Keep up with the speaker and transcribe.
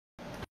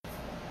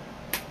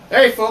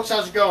Hey folks,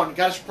 how's it going?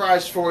 Got a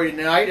surprise for you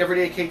tonight.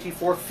 Everyday KT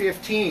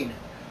 415.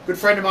 Good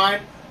friend of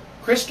mine,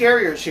 Chris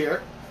Garrier's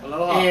here.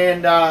 Aloha.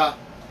 And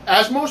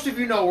as most of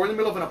you know, we're in the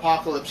middle of an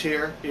apocalypse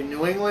here in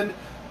New England.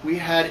 We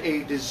had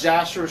a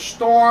disastrous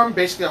storm,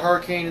 basically a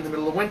hurricane in the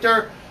middle of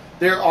winter.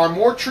 There are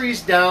more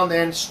trees down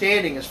than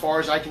standing as far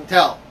as I can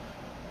tell.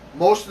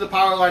 Most of the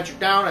power lines are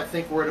down. I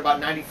think we're at about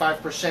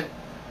 95%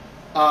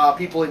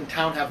 people in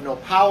town have no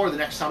power. The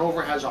next town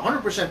over has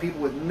 100%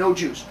 people with no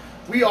juice.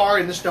 We are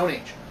in the Stone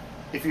Age.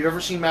 If you've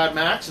ever seen Mad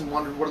Max and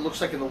wondered what it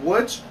looks like in the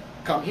woods,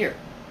 come here.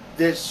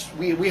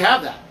 We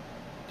have that.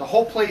 The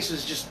whole place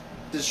is just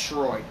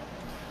destroyed.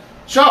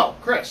 So,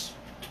 Chris.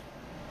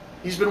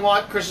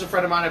 Chris is a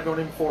friend of mine. I've known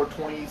him for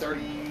 20,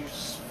 30,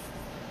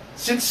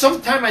 since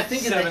sometime I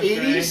think in the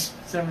 80s.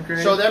 7th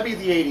grade. So that'd be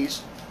the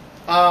 80s.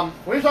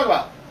 What are you talking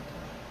about?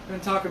 We're going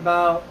to talk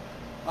about,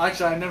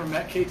 actually I never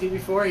met KT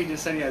before. He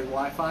just said he had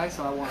Wi-Fi,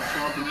 so I want to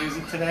show up and use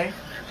it today.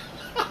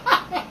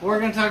 We're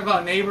going to talk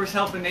about neighbors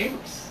helping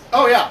neighbors.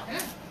 Oh, yeah.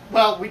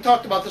 Well, we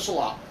talked about this a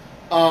lot.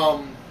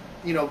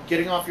 You know,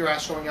 getting off your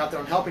ass, going out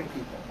there and helping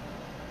people.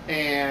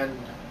 And,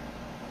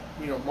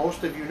 you know,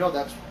 most of you know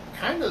that's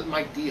kind of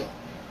my deal.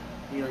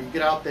 You know, you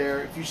get out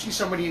there. If you see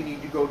somebody in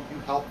need, you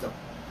help them.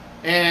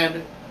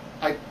 And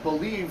I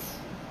believe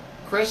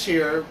Chris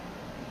here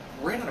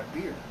ran out of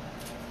beer.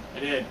 I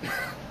did.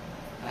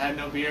 I had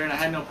no beer, and I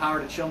had no power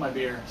to chill my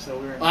beer, so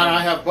we were. And I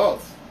have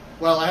both.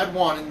 Well, I had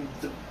one, and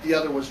the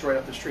other was right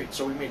up the street,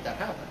 so we made that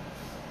happen.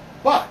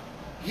 But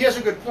he has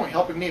a good point,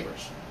 helping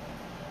neighbors.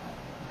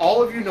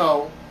 All of you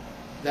know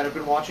that have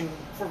been watching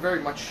for very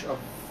much of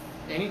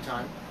any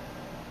time.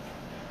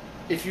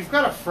 If you've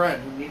got a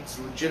friend who needs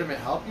legitimate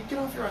help, you get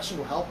off your ass and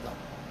go help them.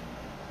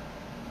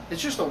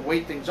 It's just the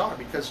way things are,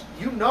 because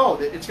you know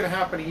that it's going to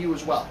happen to you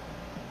as well.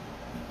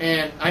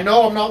 And I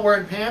know I'm not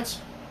wearing pants.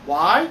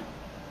 Why?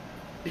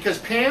 Because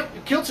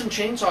kilts and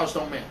chainsaws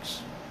don't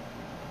mix.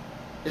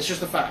 It's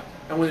just a fact.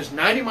 And when there's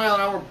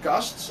 90-mile-an-hour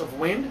gusts of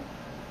wind,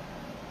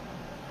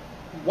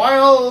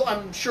 while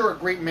I'm sure a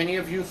great many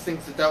of you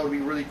think that would be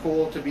really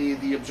cool to be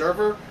the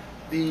observer,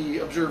 the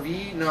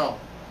observee, no,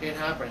 ain't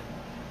happening.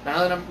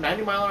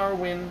 90-mile-an-hour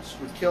winds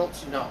with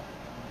kilts, no.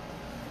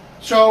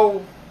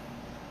 So,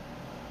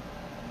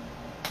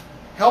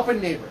 helping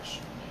neighbors.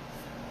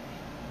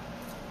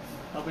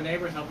 Helping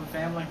neighbors, helping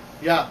family.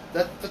 Yeah,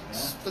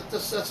 that's the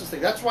thing.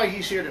 That's why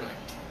he's here tonight.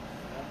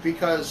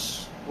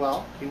 Because,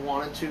 well, he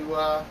wanted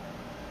to,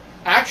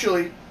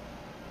 actually,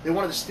 they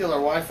wanted to steal our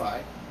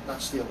Wi-Fi. Not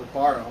steal, but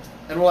borrow.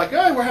 And we're like,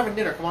 hey, we're having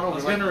dinner. Come on over. I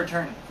was going to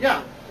return it.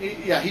 Yeah.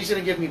 Yeah, he's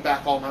going to give me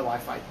back all my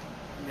Wi-Fi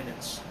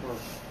minutes or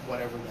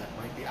whatever that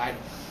might be. I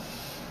don't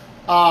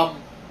know.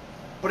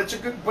 But it's a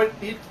good. But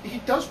he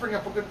does bring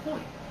up a good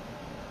point.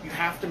 You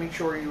have to make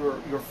sure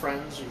your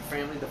friends, your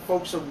family, the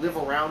folks that live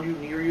around you,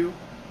 near you,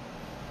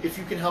 if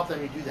you can help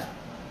them, you do that.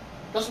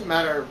 Doesn't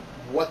matter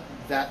what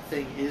that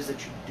thing is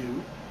that you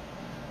do.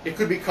 It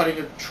could be cutting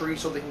a tree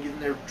so they can get in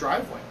their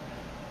driveway.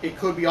 It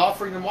could be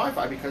offering them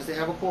Wi-Fi because they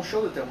have a cool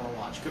show that they want to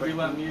watch. It could be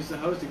letting them use the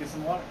hose to get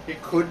some water.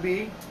 It could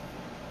be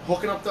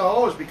hooking up the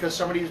hose because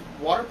somebody's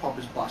water pump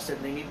is busted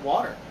and they need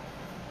water.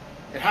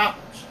 It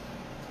happens.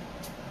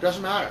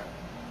 Doesn't matter.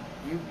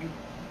 You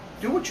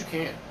do what you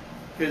can,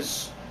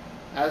 because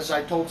as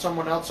I told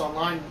someone else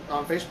online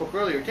on Facebook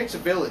earlier, it takes a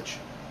village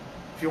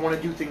if you want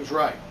to do things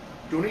right.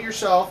 Doing it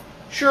yourself,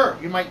 sure,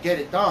 you might get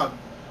it done,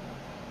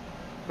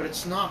 but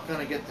it's not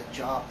going to get the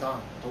job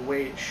done the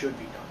way it should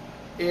be done.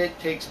 It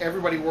takes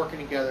everybody working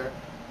together,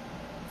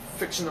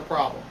 fixing the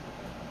problem.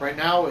 Right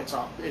now, it's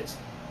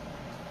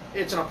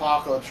an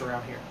apocalypse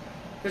around here.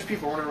 There's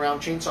people running around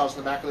chainsaws in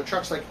the back of the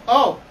trucks like,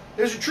 oh,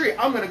 there's a tree,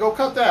 I'm going to go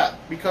cut that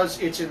because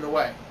it's in the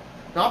way.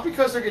 Not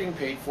because they're getting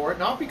paid for it,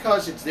 not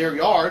because it's their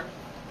yard,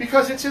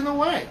 because it's in the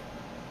way.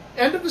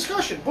 End of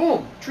discussion.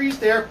 Boom. Tree's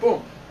there.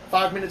 Boom.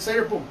 5 minutes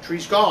later, boom.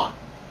 Tree's gone.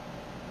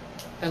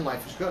 And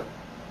life is good.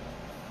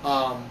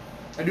 I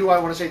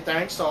want to say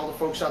thanks to all the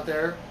folks out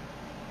there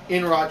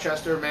in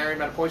Rochester, Marion,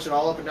 Mattapoisett,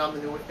 all up and down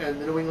the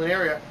New England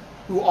area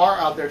who are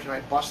out there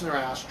tonight busting their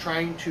ass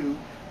trying to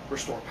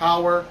restore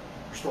power,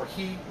 restore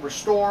heat,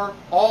 restore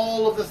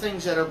all of the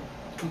things that are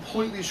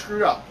completely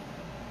screwed up.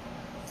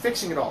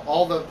 Fixing it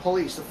all the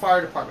police, the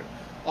fire department,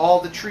 all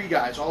the tree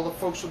guys, all the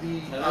folks with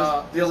the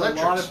electrics. There's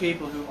a lot of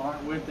people who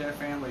aren't with their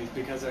families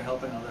because they're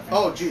helping other families.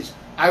 Oh, geez.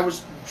 I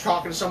was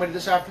talking to somebody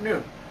this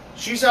afternoon.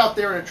 She's out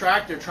there in a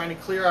tractor trying to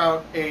clear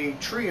out a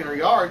tree in her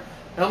yard.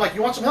 And I'm like,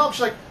 you want some help?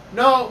 She's like,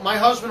 no, my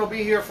husband will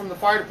be here from the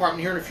fire department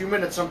here in a few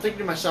minutes. So I'm thinking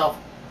to myself,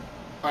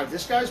 all right,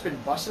 this guy's been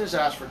busting his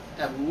ass for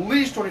at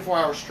least 24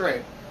 hours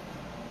straight.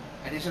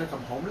 And he's going to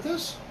come home to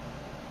this?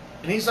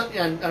 And he's like,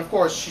 and of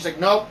course, she's like,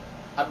 nope,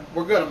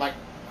 we're good. I'm like,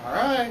 all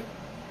right,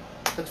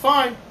 that's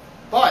fine.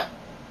 But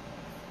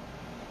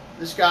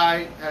this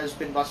guy has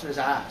been busting his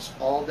ass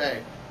all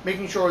day,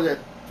 making sure that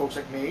folks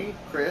like me,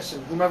 Chris,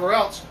 and whomever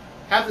else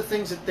have the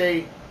things that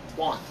they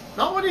want.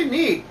 Not what they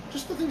need,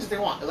 just the things that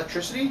they want.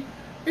 Electricity,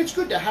 it's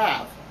good to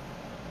have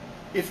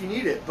if you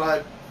need it,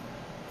 but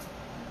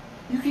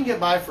you can get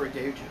by for a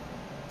day or two,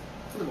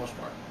 for the most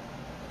part.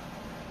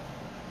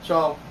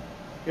 So,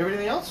 You have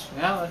anything else?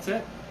 No, that's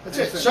it. That's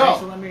Thanks it. for- So, thanks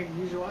for letting me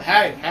use your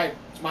Wi-Fi. hey,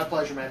 it's my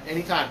pleasure, man.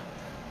 Anytime.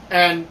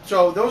 And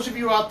so, those of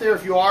you out there,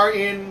 if you are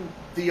in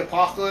the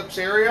apocalypse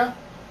area,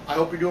 I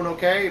hope you're doing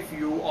okay. If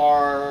you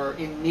are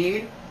in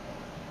need,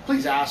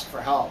 please ask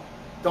for help.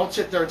 Don't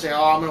sit there and say,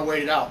 "Oh, I'm going to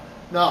wait it out."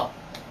 No,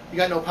 you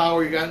got no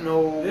power. You got no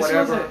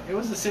whatever. It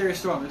was a serious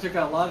storm. It took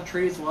out a lot of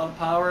trees, a lot of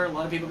power. A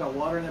lot of people got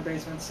water in their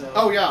basements. So,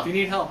 Oh, yeah. if you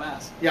need help,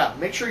 ask. Yeah,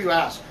 make sure you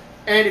ask.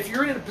 And if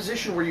you're in a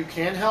position where you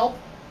can help,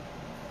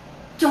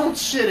 don't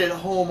sit at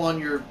home on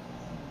your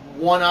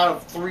 1 out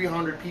of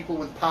 300 people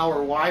with power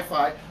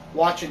Wi-Fi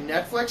watching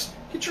Netflix.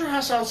 Get your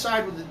ass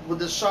outside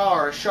with a saw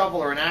or a shovel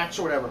or an axe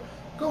or whatever.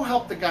 Go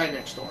help the guy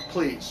next door,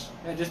 please.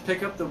 Yeah, just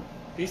pick up the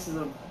pieces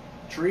of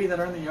tree that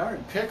are in the yard.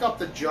 Pick up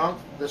the junk,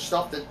 the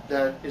stuff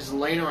that is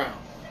laying around.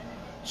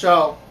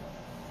 So,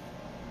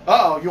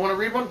 you want to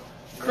read one?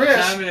 Chris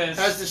time it is.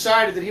 has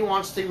decided that he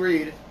wants to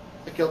read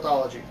the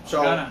Kiltology.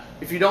 So,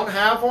 if you don't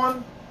have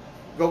one,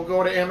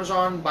 go to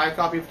Amazon, buy a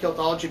copy of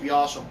Kiltology. It'd be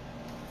awesome.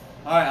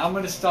 All right, I'm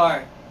going to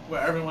start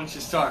where everyone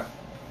should start,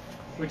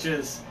 which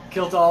is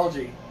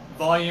Kiltology,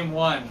 Volume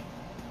 1,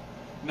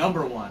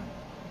 Number 1.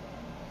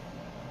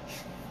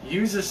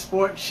 Use a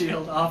sport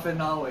shield often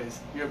and always.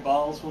 Your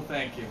balls will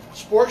thank you.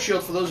 Sport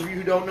Shield, for those of you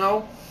who don't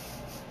know,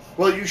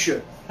 well, you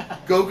should.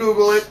 Go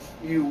Google it.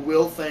 You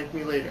will thank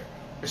me later,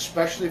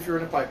 especially if you're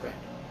in a pipe band.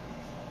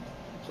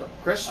 So,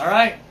 Chris, All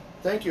right.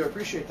 thank you. I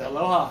appreciate that.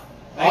 Aloha.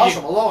 Thank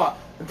Awesome. you. Aloha.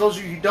 And those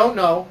of you who don't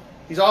know,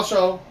 he's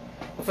also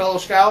a fellow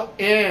scout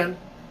and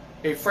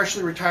a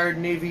freshly retired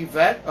Navy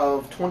vet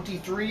of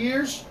 23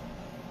 years.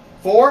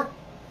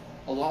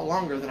 A lot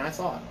longer than I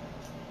thought.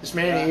 This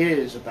man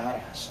is a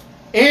badass.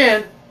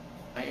 And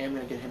I am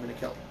going to get him in a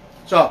kilt.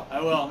 So,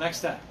 I will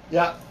next time.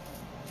 yeah.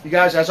 You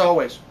guys, as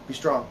always, be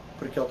strong.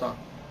 Put a kilt on.